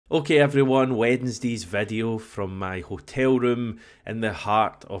Okay everyone, Wednesday's video from my hotel room in the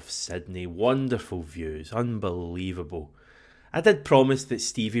heart of Sydney. Wonderful views, unbelievable. I did promise that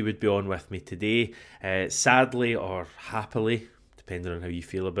Stevie would be on with me today. Sadly or happily, depending on how you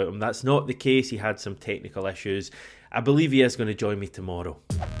feel about him, that's not the case. He had some technical issues. I believe he is going to join me tomorrow.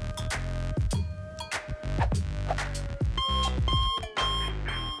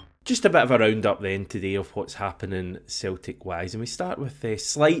 Just a bit of a roundup then today of what's happening Celtic wise, and we start with a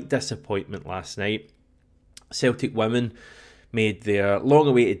slight disappointment last night. Celtic women made their long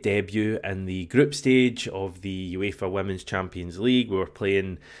awaited debut in the group stage of the UEFA Women's Champions League. We were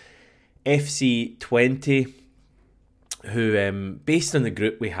playing FC Twente, who based on the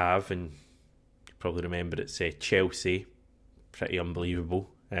group we have, and you probably remember it's Chelsea, pretty unbelievable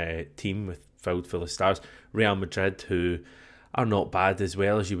team with filled full of stars, Real Madrid, who are not bad as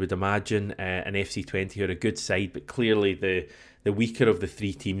well as you would imagine, and FC Twente are a good side, but clearly the weaker of the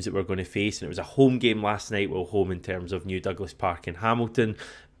three teams that we're going to face. And it was a home game last night, well, home in terms of New Douglas Park in Hamilton.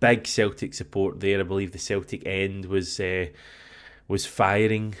 Big Celtic support there. I believe the Celtic end was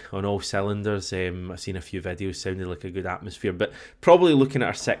firing on all cylinders. I've seen a few videos, sounded like a good atmosphere, but probably looking at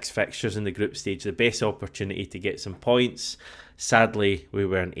our 6 fixtures in the group stage, the best opportunity to get some points. Sadly, we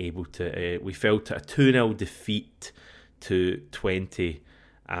weren't able to. We fell to a 2-0 defeat to Twente,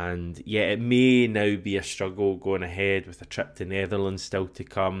 and yeah, it may now be a struggle going ahead with a trip to Netherlands still to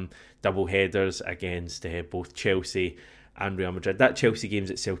come, double headers against both Chelsea and Real Madrid. That Chelsea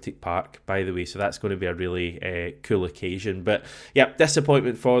game's at Celtic Park, by the way, so that's going to be a really cool occasion. But yeah,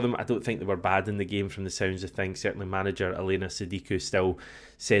 disappointment for them. I don't think they were bad in the game from the sounds of things. Certainly manager Elena Sadiku still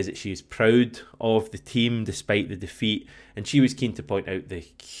says that she is proud of the team despite the defeat, and she was keen to point out the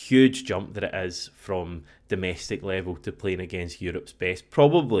huge jump that it is from domestic level to playing against Europe's best,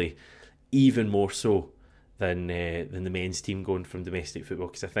 probably even more so than the men's team going from domestic football,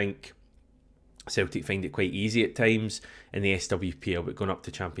 because I think Celtic find it quite easy at times in the SWPL, but going up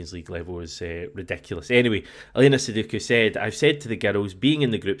to Champions League level is ridiculous. Anyway, Elena Sadiku said, "I've said to the girls, being in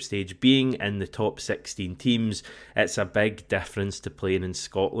the group stage, being in the top 16 teams, it's a big difference to playing in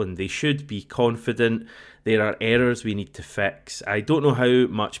Scotland. They should be confident. There are errors we need to fix. I don't know how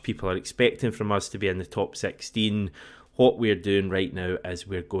much people are expecting from us to be in the top 16. What we're doing right now is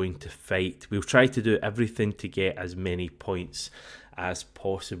we're going to fight. We'll try to do everything to get as many points as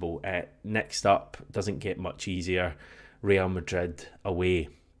possible." Next up, doesn't get much easier, Real Madrid away.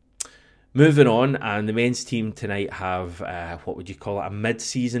 Moving on, and the men's team tonight have, what would you call it, a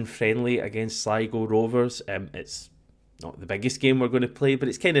mid-season friendly against Sligo Rovers. It's not the biggest game we're going to play, but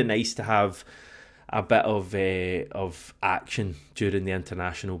it's kind of nice to have a bit of action during the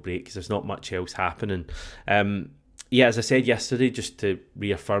international break, because there's not much else happening. Yeah, as I said yesterday, just to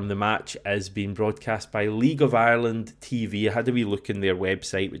reaffirm, the match is being broadcast by League of Ireland TV. I had a wee look in their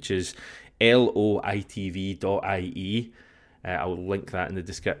website, which is loitv.ie. I'll link that in the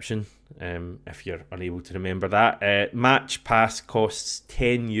description if you're unable to remember that. Match pass costs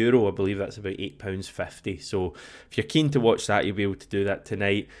 €10. I believe that's about £8.50. So if you're keen to watch that, you'll be able to do that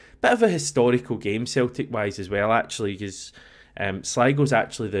tonight. Bit of a historical game Celtic-wise as well, actually, because Sligo's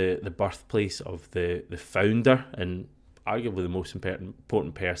actually the birthplace of the founder and arguably the most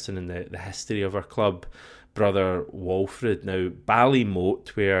important person in the history of our club, Brother Walfrid. Now,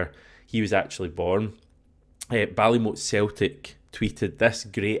 Ballymote, where he was actually born, Ballymote Celtic tweeted this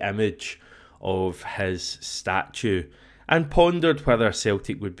great image of his statue and pondered whether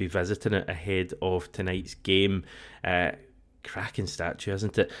Celtic would be visiting it ahead of tonight's game. Cracking statue,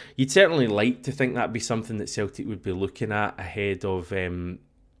 isn't it? You'd certainly like to think that'd be something that Celtic would be looking at ahead of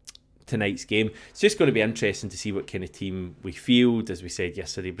tonight's game. It's just going to be interesting to see what kind of team we field. As we said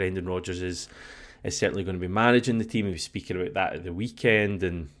yesterday, Brendan Rodgers is certainly going to be managing the team. He was speaking about that at the weekend,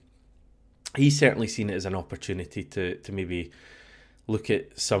 and he's certainly seen it as an opportunity to maybe look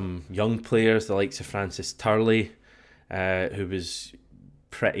at some young players, the likes of Francis Turley, who was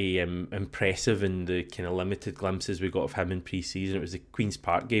pretty impressive in the kind of limited glimpses we got of him in pre-season. It was the Queen's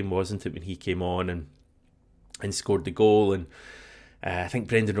Park game, wasn't it, when he came on and scored the goal. And I think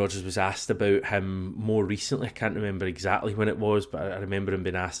Brendan Rodgers was asked about him more recently. I can't remember exactly when it was, but I remember him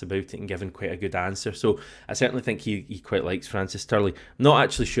being asked about it and given quite a good answer. So I certainly think he quite likes Francis Turley. I'm not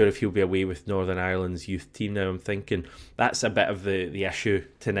actually sure if he'll be away with Northern Ireland's youth team now. I'm thinking that's a bit of the issue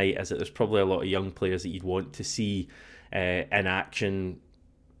tonight, is that there's probably a lot of young players that you'd want to see in action,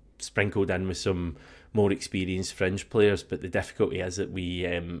 sprinkled in with some more experienced fringe players. But the difficulty is that we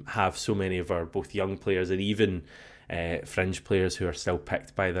have so many of our both young players and even fringe players who are still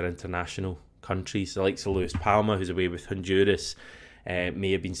picked by their international countries. The likes of Lewis Palma, who's away with Honduras,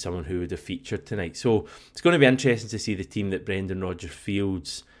 may have been someone who would have featured tonight. So it's going to be interesting to see the team that Brendan Rodgers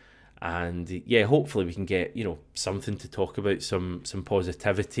fields And yeah, hopefully we can get, something to talk about, some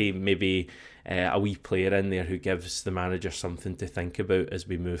positivity, maybe a wee player in there who gives the manager something to think about as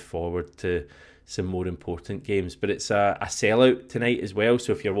we move forward to some more important games. But it's a sellout tonight as well,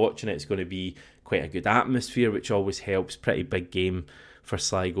 so if you're watching it, it's going to be quite a good atmosphere, which always helps. Pretty big game for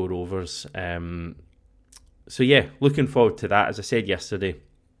Sligo Rovers. So yeah, looking forward to that. As I said yesterday,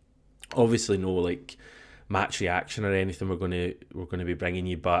 obviously no match reaction or anything we're going to be bringing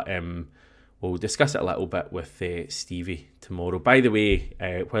you, but we'll discuss it a little bit with Stevie tomorrow. By the way,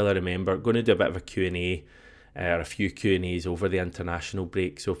 while I remember, going to do a bit of a Q&A, or a few Q&As over the international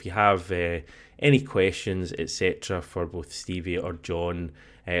break. So if you have any questions, etc., for both Stevie or John,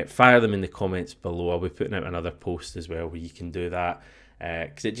 fire them in the comments below. I'll be putting out another post as well where you can do that,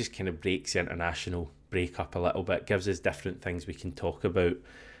 because it just kind of breaks the international break up a little bit, gives us different things we can talk about,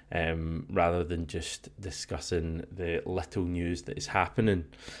 rather than just discussing the little news that is happening.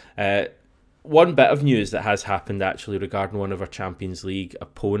 One bit of news that has happened actually regarding one of our Champions League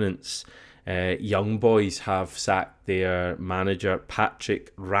opponents, Young Boys have sacked their manager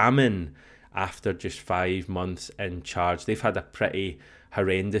Patrick Ramin after just 5 months in charge. They've had a pretty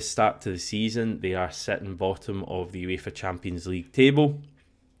horrendous start to the season. They are sitting bottom of the UEFA Champions League table,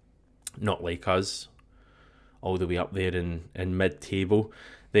 not like us, all the way up there in mid-table.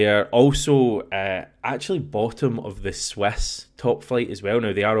 They are also actually bottom of the Swiss top flight as well.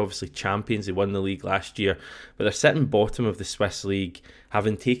 Now, they are obviously champions. They won the league last year, but they're sitting bottom of the Swiss league,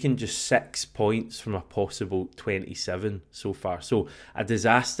 having taken just 6 points from a possible 27 so far. So a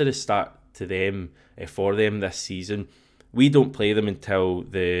disastrous start to them, for them this season. We don't play them until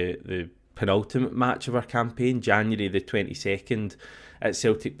the penultimate match of our campaign, January the 22nd at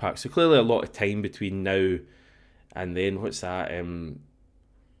Celtic Park. So clearly a lot of time between now and then. What's that?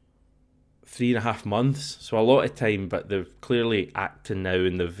 3.5 months, so a lot of time, but they're clearly acting now,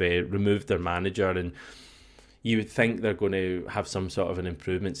 and they've removed their manager, and you would think they're going to have some sort of an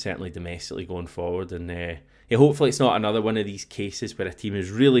improvement, certainly domestically, going forward. And hopefully it's not another one of these cases where a team is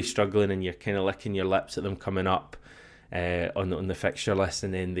really struggling and you're kind of licking your lips at them coming up on the fixture list,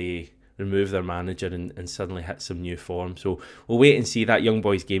 and then they remove their manager and suddenly hit some new form. So we'll wait and see. That Young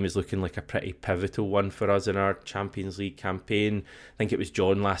Boys game is looking like a pretty pivotal one for us in our Champions League campaign. I think it was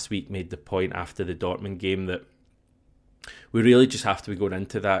John last week made the point after the Dortmund game that we really just have to be going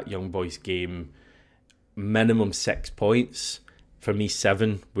into that Young Boys game minimum 6 points. For me,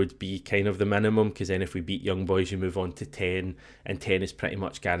 7 would be kind of the minimum, because then if we beat Young Boys, you move on to 10, and 10 is pretty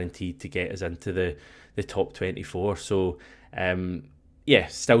much guaranteed to get us into the top 24. So yeah,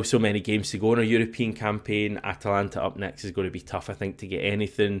 still so many games to go in our European campaign. Atalanta up next is going to be tough, I think, to get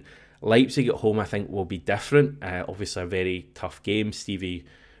anything. Leipzig at home, I think, will be different. Obviously a very tough game. Stevie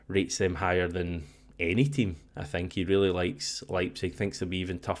rates them higher than any team, I think. He really likes Leipzig, thinks they'll be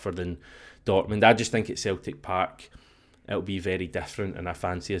even tougher than Dortmund. I just think at Celtic Park it'll be very different, and I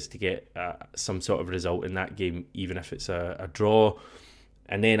fancy us to get some sort of result in that game, even if it's a draw.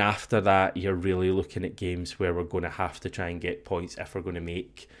 And then after that, you're really looking at games where we're going to have to try and get points if we're going to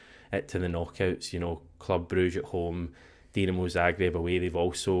make it to the knockouts. Club Brugge at home, Dinamo Zagreb away. They've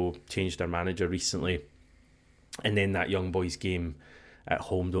also changed their manager recently. And then that Young Boys game at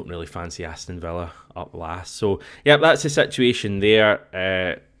home. Don't really fancy Aston Villa up last. So, yeah, that's the situation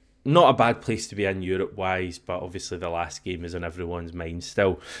there. Not a bad place to be in Europe-wise, but obviously the last game is on everyone's mind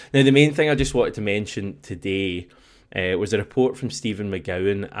still. Now, the main thing I just wanted to mention today was a report from Stephen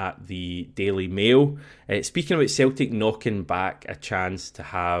McGowan at the Daily Mail, speaking about Celtic knocking back a chance to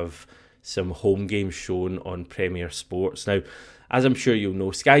have some home games shown on Premier Sports. Now, as I'm sure you'll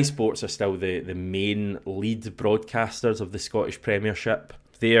know, Sky Sports are still the main lead broadcasters of the Scottish Premiership.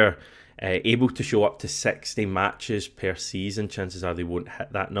 They're able to show up to 60 matches per season. Chances are they won't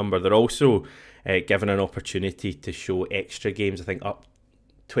hit that number. They're also given an opportunity to show extra games, I think up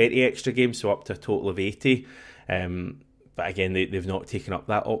 20 extra games, so up to a total of 80. But again, they've not taken up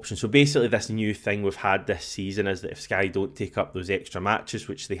that option. So basically this new thing we've had this season is that if Sky don't take up those extra matches,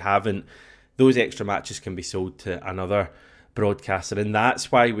 which they haven't, those extra matches can be sold to another broadcaster. And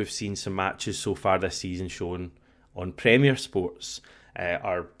that's why we've seen some matches so far this season shown on Premier Sports.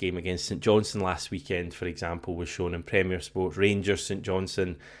 Our game against St Johnstone last weekend, for example, was shown in Premier Sports. Rangers St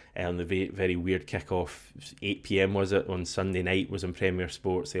Johnstone on the very weird kick-off, 8 PM was it, on Sunday night, was in Premier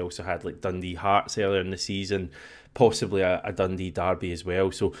Sports. They also had Dundee Hearts earlier in the season, possibly a Dundee derby as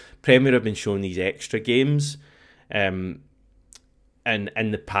well. So Premier have been showing these extra games. And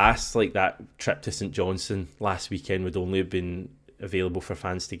in the past, that trip to St Johnstone last weekend would only have been available for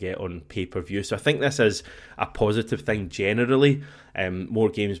fans to get on pay-per-view. So I think this is a positive thing generally. More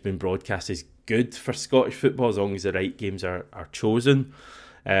games being broadcast is good for Scottish football as long as the right games are chosen.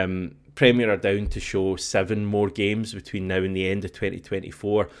 Premier are down to show 7 more games between now and the end of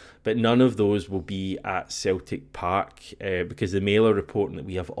 2024, but none of those will be at Celtic Park because the Mail are reporting that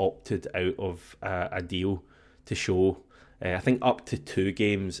we have opted out of a deal to show, I think, up to 2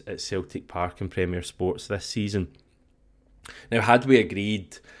 games at Celtic Park in Premier Sports this season. Now, had we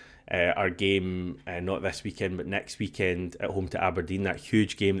agreed our game, not this weekend, but next weekend at home to Aberdeen, that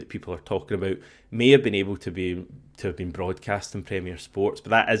huge game that people are talking about, may have been able to have been broadcast in Premier Sports,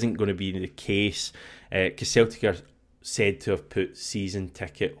 but that isn't going to be the case because Celtic are said to have put season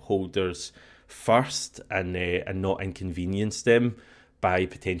ticket holders first and not inconvenienced them by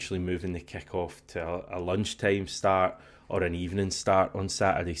potentially moving the kick-off to a lunchtime start or an evening start on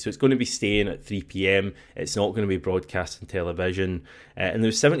Saturday. So it's going to be staying at 3 p.m. It's not going to be broadcast on television. And there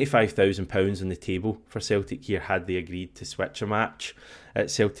was £75,000 on the table for Celtic here had they agreed to switch a match at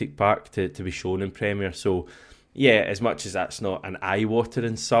Celtic Park to be shown in Premier. So yeah, as much as that's not an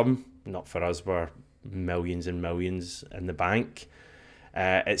eye-watering sum, not for us, we're millions and millions in the bank,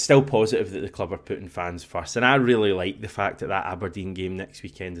 it's still positive that the club are putting fans first. And I really like the fact that Aberdeen game next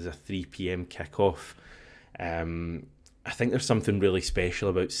weekend is a 3 p.m. kickoff. I think there's something really special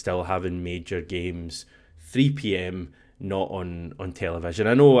about still having major games 3 p.m. not on television.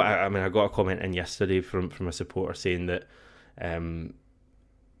 I know. I mean, I got a comment in yesterday from a supporter saying that.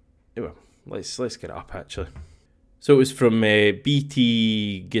 Well, let's get it up actually. So it was from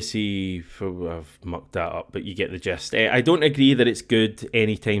BT Gissy, I've mucked that up, but you get the gist. I don't agree that it's good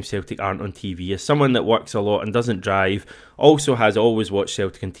anytime Celtic aren't on TV. As someone that works a lot and doesn't drive, also has always watched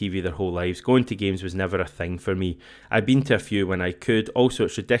Celtic on TV their whole lives, going to games was never a thing for me. I've been to a few when I could. Also,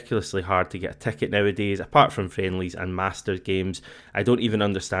 it's ridiculously hard to get a ticket nowadays, apart from friendlies and Masters games. I don't even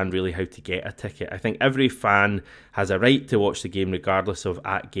understand really how to get a ticket. I think every fan has a right to watch the game regardless of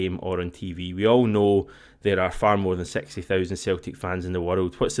at game or on TV. We all know there are far more than 60,000 Celtic fans in the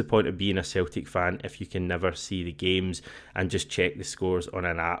world. What's the point of being a Celtic fan if you can never see the games and just check the scores on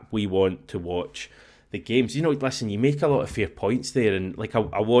an app? We want to watch the games. You know, listen, you make a lot of fair points there, and like I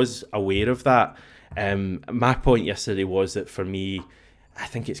was aware of that. My point yesterday was that for me, I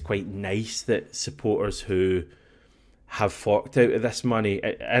think it's quite nice that supporters who have forked out of this money,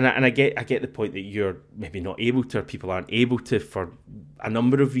 and I get the point that you're maybe not able to, or people aren't able to for a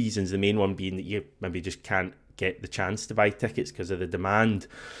number of reasons, the main one being that you maybe just can't get the chance to buy tickets because of the demand.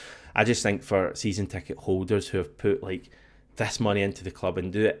 I just think for season ticket holders who have put like this money into the club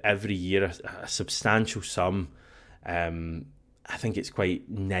and do it every year, a substantial sum, I think it's quite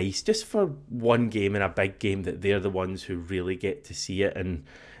nice just for one game and a big game that they're the ones who really get to see it.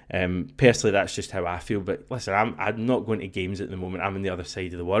 And personally, that's just how I feel. But listen, I'm not going to games at the moment. I'm on the other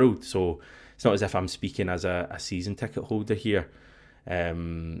side of the world, so it's not as if I'm speaking as a season ticket holder here.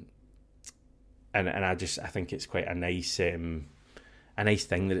 And I think it's quite a nice thing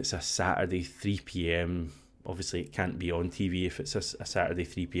that it's a Saturday 3 p.m. Obviously, it can't be on TV if it's a Saturday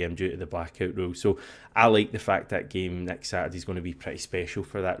 3 p.m. due to the blackout rule. So I like the fact that game next Saturday is going to be pretty special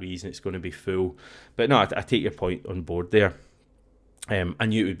for that reason. It's going to be full. But no, I take your point on board there. I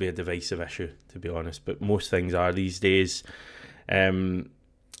knew it would be a divisive issue, to be honest, but most things are these days.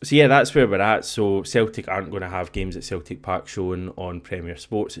 So yeah, that's where we're at. So Celtic aren't going to have games at Celtic Park shown on Premier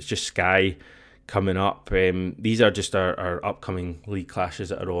Sports. It's just Sky coming up. These are just our upcoming league clashes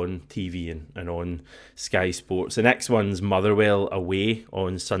that are on TV and on Sky Sports. The next one's Motherwell away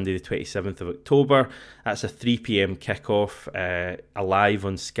on Sunday the 27th of October. That's a 3 p.m. kickoff, live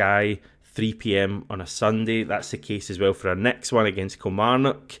on Sky, 3 p.m. on a Sunday. That's the case as well for our next one against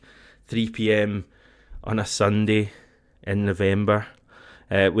Kilmarnock, 3 p.m. on a Sunday in November.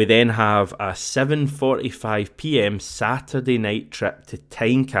 We then have a 7:45 p.m. Saturday night trip to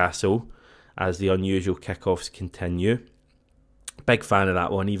Tynecastle as the unusual kickoffs continue. Big fan of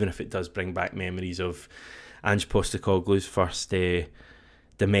that one, even if it does bring back memories of Ange Postecoglou's first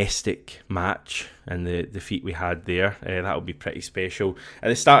domestic match and the defeat we had there. That'll be pretty special. At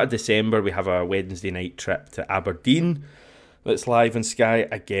the start of December, we have a Wednesday night trip to Aberdeen that's live on Sky.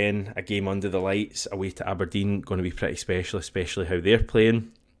 Again, a game under the lights away to Aberdeen, going to be pretty special, especially how they're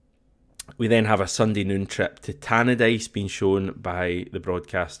playing. We then have a Sunday noon trip to Tannadice being shown by the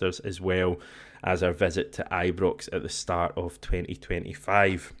broadcasters, as well as our visit to Ibrox at the start of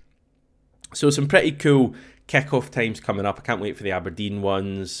 2025. So some pretty cool kickoff times coming up. I can't wait for the Aberdeen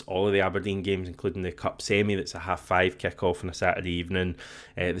ones, all of the Aberdeen games, including the Cup semi that's a 5:30 kickoff on a Saturday evening.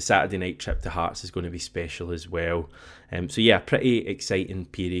 The Saturday night trip to Hearts is going to be special as well. So yeah, pretty exciting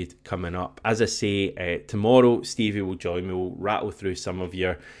period coming up. As I say, tomorrow Stevie will join me. We'll rattle through some of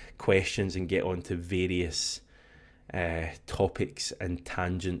your questions and get on to various topics and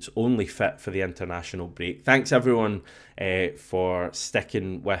tangents only fit for the international break. Thanks everyone for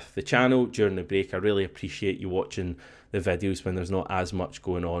sticking with the channel during the break. I really appreciate you watching the videos when there's not as much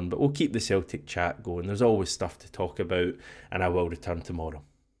going on, but we'll keep the Celtic chat going. There's always stuff to talk about, and I will return tomorrow.